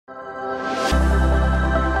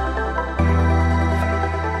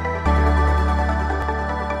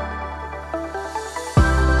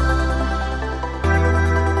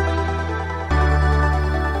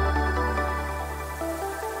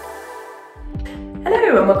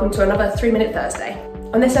Hello and welcome to another 3-Minute Thursday.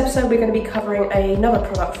 On this episode we're going to be covering another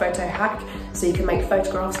product photo hack so you can make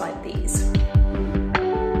photographs like these.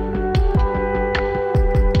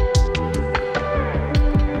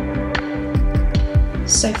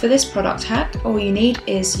 So for this product hack, all you need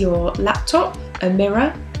is your laptop, a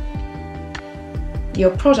mirror,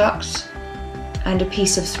 your product, and a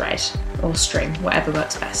piece of thread or string, whatever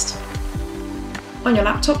works best. On your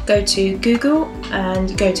laptop, go to Google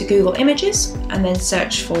and go to Google Images and then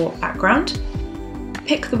search for background.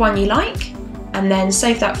 Pick the one you like and then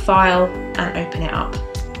save that file and open it up.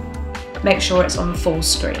 Make sure it's on full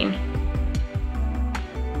screen.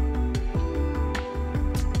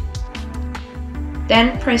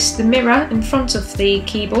 Then press the mirror in front of the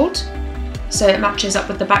keyboard so it matches up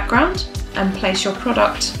with the background and place your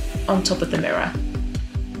product on top of the mirror.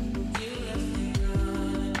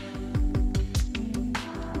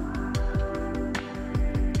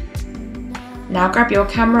 Now grab your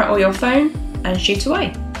camera or your phone and shoot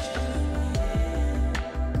away.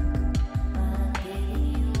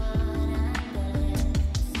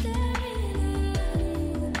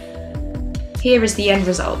 Here is the end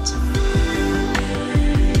result.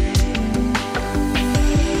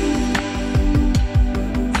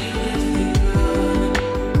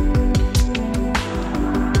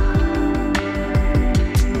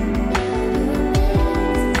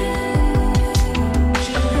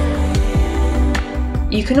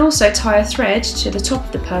 You can also tie a thread to the top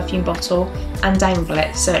of the perfume bottle and dangle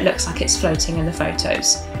it so it looks like it's floating in the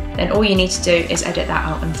photos. Then all you need to do is edit that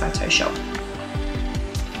out in Photoshop.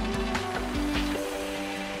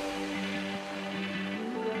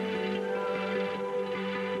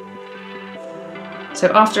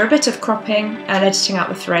 So after a bit of cropping and editing out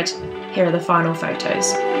the thread, here are the final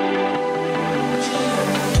photos.